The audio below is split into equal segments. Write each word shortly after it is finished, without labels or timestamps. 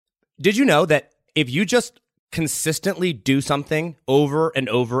Did you know that if you just consistently do something over and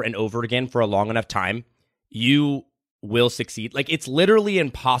over and over again for a long enough time, you will succeed? Like, it's literally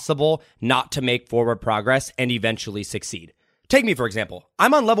impossible not to make forward progress and eventually succeed. Take me, for example.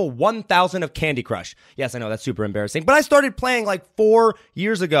 I'm on level 1000 of Candy Crush. Yes, I know that's super embarrassing, but I started playing like 4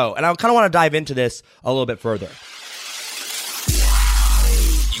 years ago, and I kind of want to dive into this a little bit further.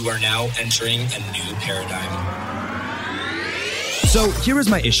 You are now entering a new paradigm. So here is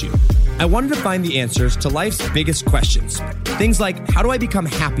my issue. I wanted to find the answers to life's biggest questions. Things like, how do I become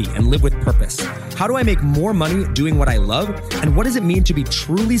happy and live with purpose? How do I make more money doing what I love? And what does it mean to be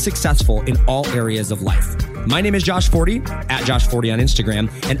truly successful in all areas of life? My name is Josh Forti, at Josh Forti on Instagram,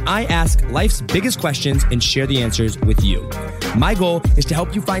 and I ask life's biggest questions and share the answers with you. My goal is to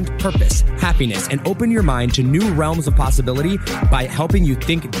help you find purpose, happiness, and open your mind to new realms of possibility by helping you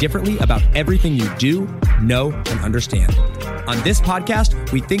think differently about everything you do, know, and understand. On this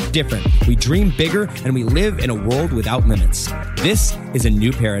podcast, we think different, we dream bigger, and we live in a world without limits. This is a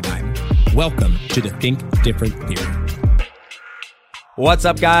new paradigm. Welcome to the Think Different Theory. What's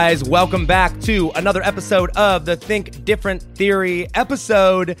up, guys? Welcome back to another episode of the Think Different Theory,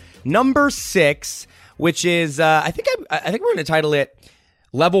 episode number 6, which is, I think we're going to title it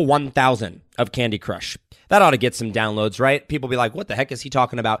Level 1000 of Candy Crush. That ought to get some downloads, right? People be like, what the heck is he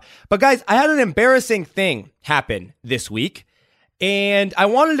talking about? But guys, I had an embarrassing thing happen this week, and I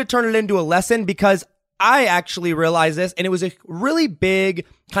wanted to turn it into a lesson because I actually realized this, and it was a really big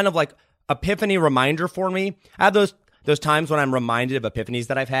kind of like epiphany reminder for me. I have those times when I'm reminded of epiphanies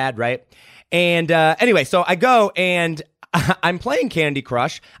that I've had, right? And anyway, so I go and I'm playing Candy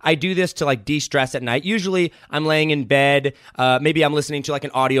Crush. I do this to like de-stress at night. Usually I'm laying in bed. Maybe I'm listening to like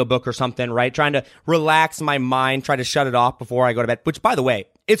an audiobook or something, right? Trying to relax my mind, try to shut it off before I go to bed, which, by the way,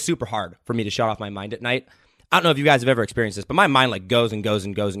 it's super hard for me to shut off my mind at night. I don't know if you guys have ever experienced this, but my mind like goes and goes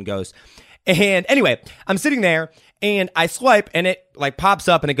and goes and goes. And anyway, I'm sitting there and I swipe and it like pops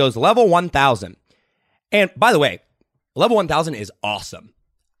up and it goes level 1000. And by the way, level 1000 is awesome.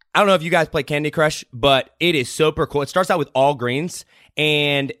 I don't know if you guys play Candy Crush, but it is super cool. It starts out with all greens,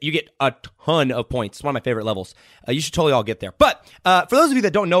 and you get a ton of points. It's one of my favorite levels. You should totally all get there. But for those of you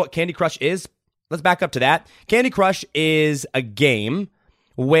that don't know what Candy Crush is, let's back up to that. Candy Crush is a game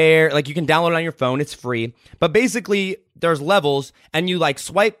where like you can download it on your phone. It's free. But basically, there's levels, and you like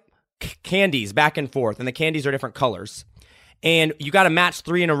swipe candies back and forth, and the candies are different colors. And you got to match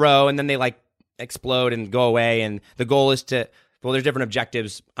 3 in a row, and then they like explode and go away, and the goal is to, well, there's different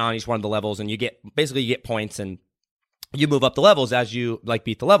objectives on each one of the levels, and you get points, and you move up the levels as you like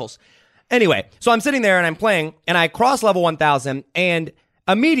beat the levels. Anyway, so I'm sitting there and I'm playing, and I cross level 1000, and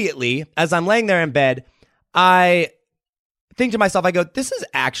immediately as I'm laying there in bed, I think to myself, I go, this is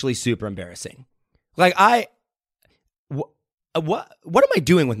actually super embarrassing. Like what am I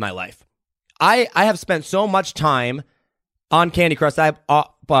doing with my life? I have spent so much time on Candy Crush that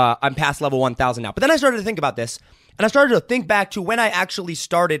I'm past level 1000 now. But then I started to think about this, and I started to think back to when I actually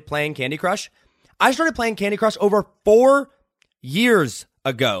started playing Candy Crush. I started playing Candy Crush over 4 years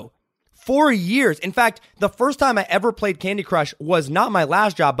ago. 4 years. In fact, the first time I ever played Candy Crush was not my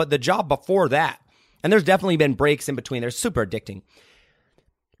last job, but the job before that. And there's definitely been breaks in between. They're super addicting.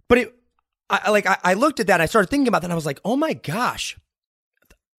 But I looked at that, and I started thinking about that, and I was like, oh my gosh.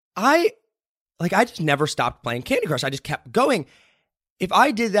 I just never stopped playing Candy Crush. I just kept going. If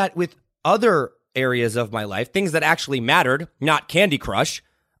I did that with other areas of my life, things that actually mattered, not Candy Crush,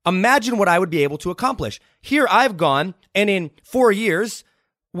 imagine what I would be able to accomplish. Here I've gone, and in 4 years,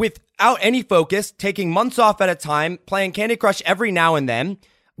 without any focus, taking months off at a time, playing Candy Crush every now and then,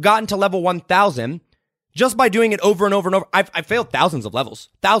 gotten to level 1000 just by doing it over and over and over. I've failed thousands of levels,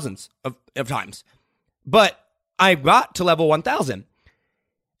 thousands of times, but I got to level 1000.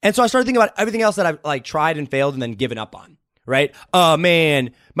 And so I started thinking about everything else that I've like tried and failed and then given up on, right? Oh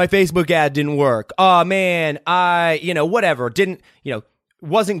man, my Facebook ad didn't work. Oh man,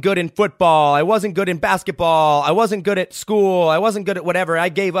 wasn't good in football. I wasn't good in basketball. I wasn't good at school. I wasn't good at whatever. I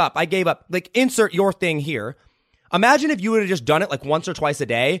gave up. Like, insert your thing here. Imagine if you would have just done it like once or twice a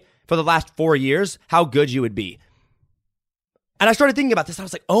day for the last 4 years, how good you would be. And I started thinking about this. I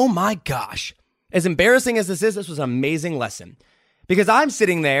was like, oh my gosh, as embarrassing as this is, this was an amazing lesson. Because I'm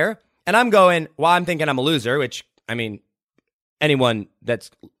sitting there and I'm going, well, I'm thinking I'm a loser, which, I mean, anyone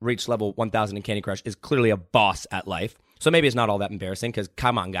that's reached level 1000 in Candy Crush is clearly a boss at life. So maybe it's not all that embarrassing because,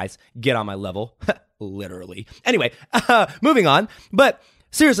 come on, guys, get on my level. Literally. Anyway, moving on. But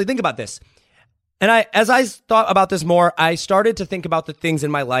seriously, think about this. And as I thought about this more, I started to think about the things in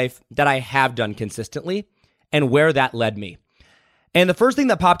my life that I have done consistently and where that led me. And the first thing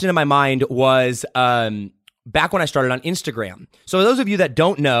that popped into my mind was back when I started on Instagram. So those of you that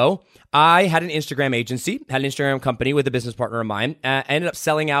don't know, I had an Instagram agency, had an Instagram company with a business partner of mine. I ended up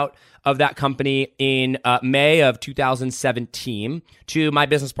selling out of that company in May of 2017 to my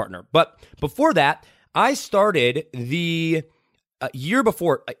business partner. But before that, I started the year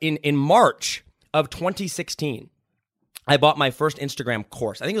before, in March of 2016. I bought my first Instagram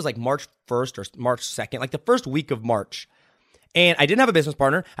course. I think it was like March 1st or March 2nd, like the first week of March. And I didn't have a business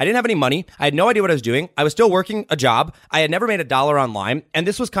partner. I didn't have any money. I had no idea what I was doing. I was still working a job. I had never made $1 online. And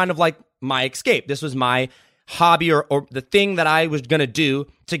this was kind of like my escape. This was my hobby or the thing that I was going to do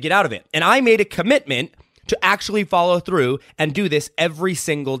to get out of it. And I made a commitment to actually follow through and do this every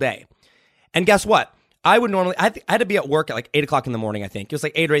single day. And guess what? I would normally, I had to be at work at like 8 o'clock in the morning, I think. It was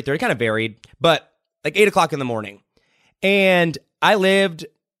like 8 or 8:30, kind of varied, but like 8 o'clock in the morning. And I lived,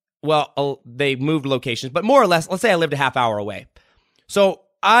 well, they moved locations, but more or less, let's say I lived a half hour away. So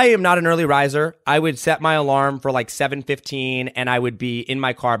I am not an early riser. I would set my alarm for like 7:15 and I would be in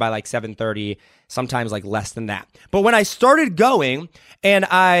my car by like 7:30, sometimes like less than that. But when I started going and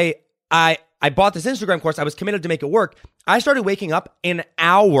I bought this Instagram course, I was committed to make it work. I started waking up an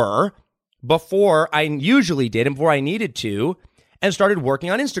hour before I usually did and before I needed to, and started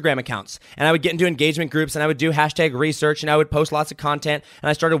working on Instagram accounts. And I would get into engagement groups and I would do hashtag research and I would post lots of content. And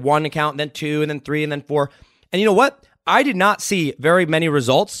I started 1 account, then 2, and then 3, and then 4. And you know what? I did not see very many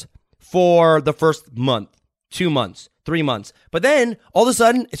results for the first month, 2 months, 3 months. But then all of a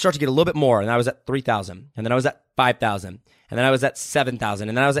sudden it started to get a little bit more. And I was at 3,000. And then I was at 5,000. And then I was at 7,000.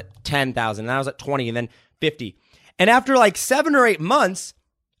 And then I was at 10,000. And then I was at 20 and then 50. And after like 7 or 8 months,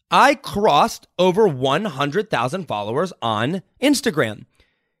 I crossed over 100,000 followers on Instagram.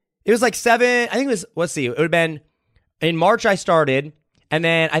 It was like 7, I think it was, let's see, it would have been in March I started, and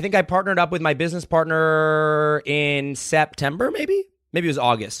then I think I partnered up with my business partner in September, maybe it was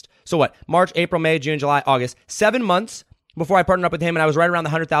August. So what, March, April, May, June, July, August, 7 months before I partnered up with him, and I was right around the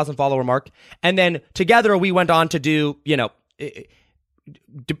 100,000 follower mark. And then together we went on to do,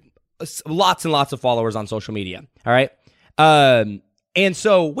 lots and lots of followers on social media, all right? And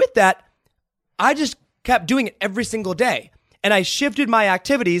so with that, I just kept doing it every single day. And I shifted my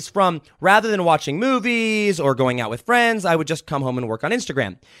activities from, rather than watching movies or going out with friends, I would just come home and work on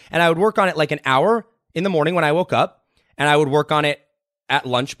Instagram. And I would work on it like an hour in the morning when I woke up. And I would work on it at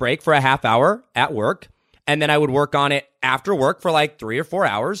lunch break for a half hour at work. And then I would work on it after work for like 3 or 4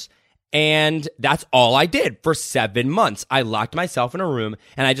 hours. And that's all I did for 7 months. I locked myself in a room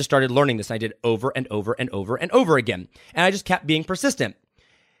and I just started learning this. And I did over and over and over and over again. And I just kept being persistent.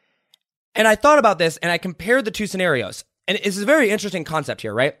 And I thought about this and I compared the two scenarios. And it's a very interesting concept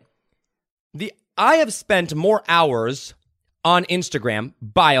here, right? I have spent more hours on Instagram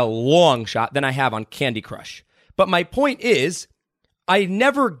by a long shot than I have on Candy Crush. But my point is, I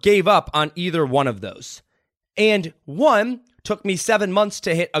never gave up on either one of those. And one took me 7 months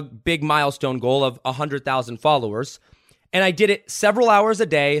to hit a big milestone goal of 100,000 followers. And I did it several hours a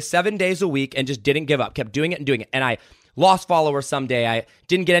day, 7 days a week, and just didn't give up, kept doing it and doing it. And I lost followers someday. I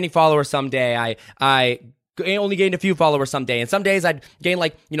didn't get any followers someday. I only gained a few followers someday. And some days I'd gain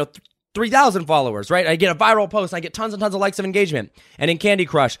 3,000 followers, right? I get a viral post and I get tons and tons of likes of engagement. And in Candy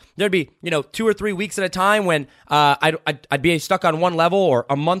Crush, there'd be, 2 or 3 weeks at a time when I'd be stuck on one level, or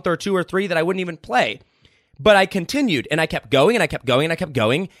a month or 2 or 3 that I wouldn't even play. But I continued and I kept going and I kept going and I kept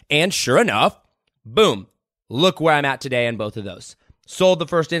going. And sure enough, boom, look where I'm at today in both of those. Sold the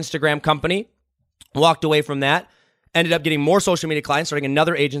first Instagram company, walked away from that, ended up getting more social media clients, starting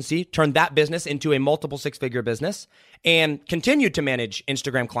another agency, turned that business into a multiple 6-figure business, and continued to manage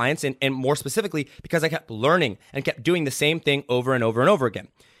Instagram clients. And more specifically, because I kept learning and kept doing the same thing over and over and over again.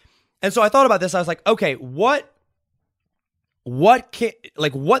 And so I thought about this. I was like, okay, what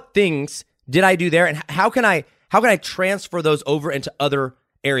things did I do there, and how can I transfer those over into other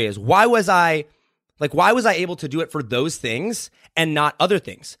areas? Why was I able to do it for those things and not other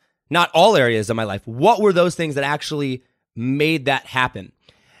things? Not all areas of my life. What were those things that actually made that happen?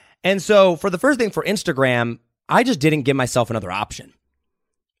 And so for the first thing, for Instagram, I just didn't give myself another option.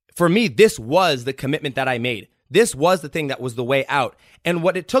 For me, this was the commitment that I made. This was the thing that was the way out. And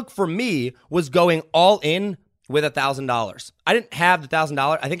what it took for me was going all in with $1,000. I didn't have the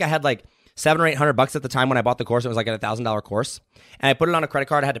 $1,000. I think I had like $700 or $800 at the time when I bought the course. It was like a $1,000 course. And I put it on a credit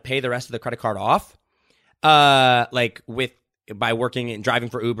card. I had to pay the rest of the credit card off. By working and driving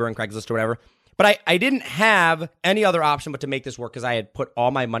for Uber and Craigslist or whatever. But I didn't have any other option but to make this work, because I had put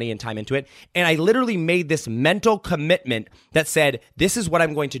all my money and time into it. And I literally made this mental commitment that said, this is what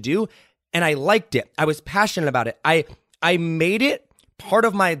I'm going to do. And I liked it. I was passionate about it. I made it part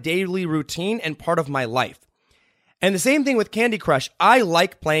of my daily routine and part of my life. And the same thing with Candy Crush. I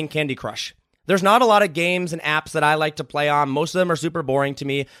like playing Candy Crush. There's not a lot of games and apps that I like to play on. Most of them are super boring to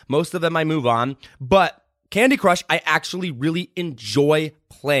me. Most of them I move on. But Candy Crush, I actually really enjoy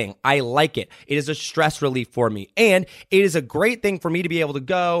playing. I like it. It is a stress relief for me. And it is a great thing for me to be able to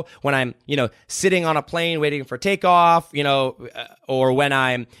go when I'm, sitting on a plane waiting for takeoff, or when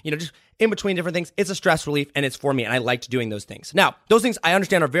I'm, just in between different things. It's a stress relief and it's for me. And I liked doing those things. Now, those things I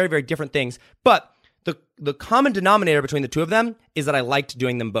understand are very, very different things. But the common denominator between the two of them is that I liked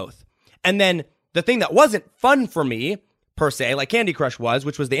doing them both. And then the thing that wasn't fun for me, per se, like Candy Crush was,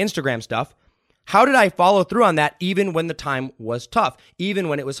 which was the Instagram stuff, how did I follow through on that even when the time was tough, even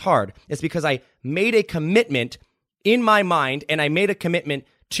when it was hard? It's because I made a commitment in my mind, and I made a commitment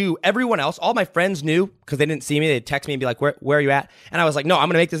to everyone else. All my friends knew because they didn't see me. They'd text me and be like, where are you at? And I was like, no, I'm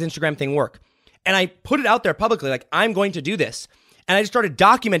going to make this Instagram thing work. And I put it out there publicly, like, I'm going to do this. And I just started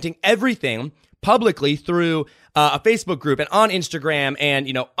documenting everything publicly through a Facebook group and on Instagram and,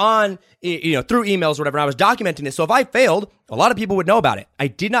 through emails or whatever. And I was documenting this. So if I failed, a lot of people would know about it. I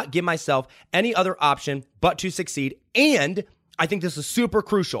did not give myself any other option but to succeed. And I think this is super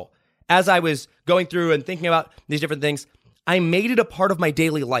crucial. As I was going through and thinking about these different things, I made it a part of my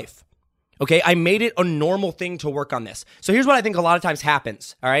daily life. Okay. I made it a normal thing to work on this. So here's what I think a lot of times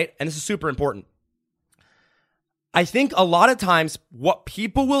happens. All right. And this is super important. I think a lot of times what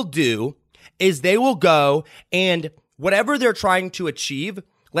people will do is they will go and whatever they're trying to achieve,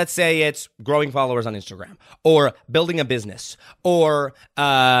 let's say it's growing followers on Instagram or building a business or,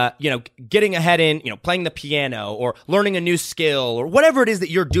 getting ahead in, playing the piano or learning a new skill or whatever it is that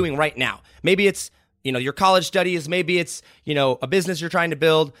you're doing right now. Maybe it's, your college studies. Maybe it's, a business you're trying to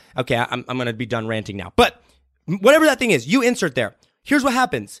build. Okay, I'm going to be done ranting now. But whatever that thing is, you insert there. Here's what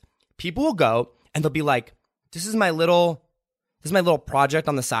happens. People will go and they'll be like, this is my little project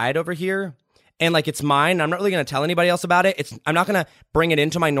on the side over here. And like, it's mine. I'm not really going to tell anybody else about it. I'm not going to bring it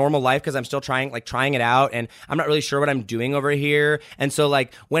into my normal life because I'm still trying it out. And I'm not really sure what I'm doing over here. And so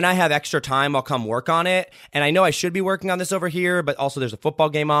like, when I have extra time, I'll come work on it. And I know I should be working on this over here, but also there's a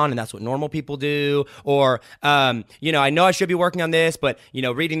football game on and that's what normal people do. Or, I know I should be working on this, but,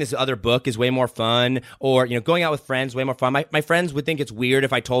 reading this other book is way more fun. Or, going out with friends, way more fun. My friends would think it's weird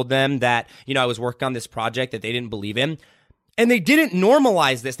if I told them that, I was working on this project that they didn't believe in. And they didn't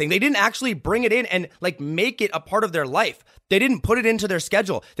normalize this thing. They didn't actually bring it in and like make it a part of their life. They didn't put it into their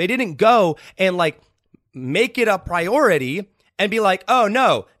schedule. They didn't go and like make it a priority and be like, oh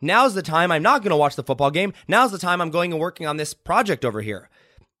no, now's the time I'm not going to watch the football game. Now's the time I'm going and working on this project over here.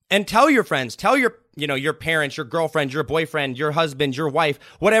 And tell your friends, tell your parents, your girlfriend, your boyfriend, your husband, your wife,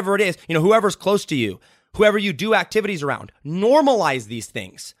 whatever it is, whoever's close to you, whoever you do activities around, normalize these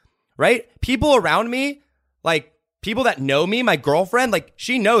things, right? People around me, like, people that know me, my girlfriend, like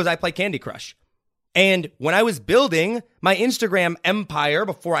she knows I play Candy Crush. And when I was building my Instagram empire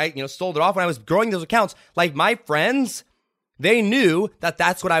before I, sold it off, when I was growing those accounts, like my friends, they knew that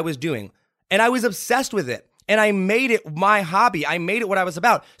that's what I was doing. And I was obsessed with it. And I made it my hobby. I made it what I was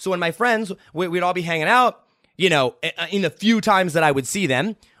about. So when my friends, we'd all be hanging out, in the few times that I would see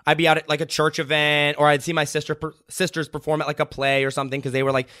them, I'd be out at like a church event or I'd see my sisters perform at like a play or something because they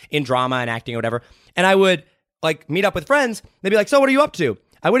were like in drama and acting or whatever. And I would like meet up with friends. They'd be like, so what are you up to?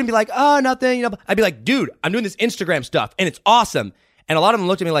 I wouldn't be like, oh, nothing. I'd be like, dude, I'm doing this Instagram stuff and it's awesome. And a lot of them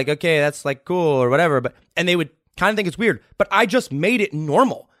looked at me like, okay, that's like cool or whatever. And they would kind of think it's weird, but I just made it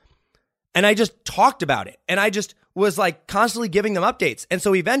normal. And I just talked about it. And I just was like constantly giving them updates. And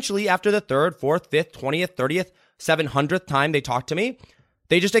so eventually after the 3rd, 4th, 5th, 20th, 30th, 700th time they talked to me,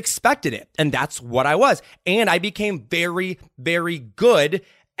 they just expected it. And that's what I was. And I became very, very good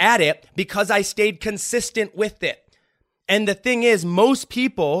at it because I stayed consistent with it. And the thing is, most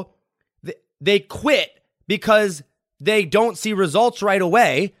people, they quit because they don't see results right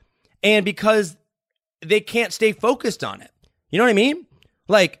away and because they can't stay focused on it. You know what I mean?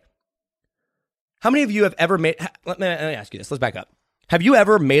 Like, how many of you have ever made, let me ask you this, let's back up. Have you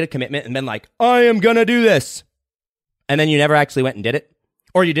ever made a commitment and been like, I am going to do this, and then you never actually went and did it?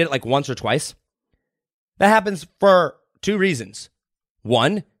 Or you did it like once or twice? That happens for 2 reasons.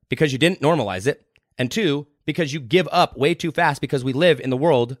 1, because you didn't normalize it. And 2, because you give up way too fast because we live in the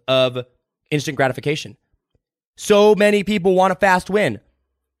world of instant gratification. So many people want a fast win.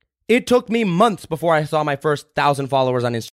 It took me months before I saw my first 1,000 followers on Instagram.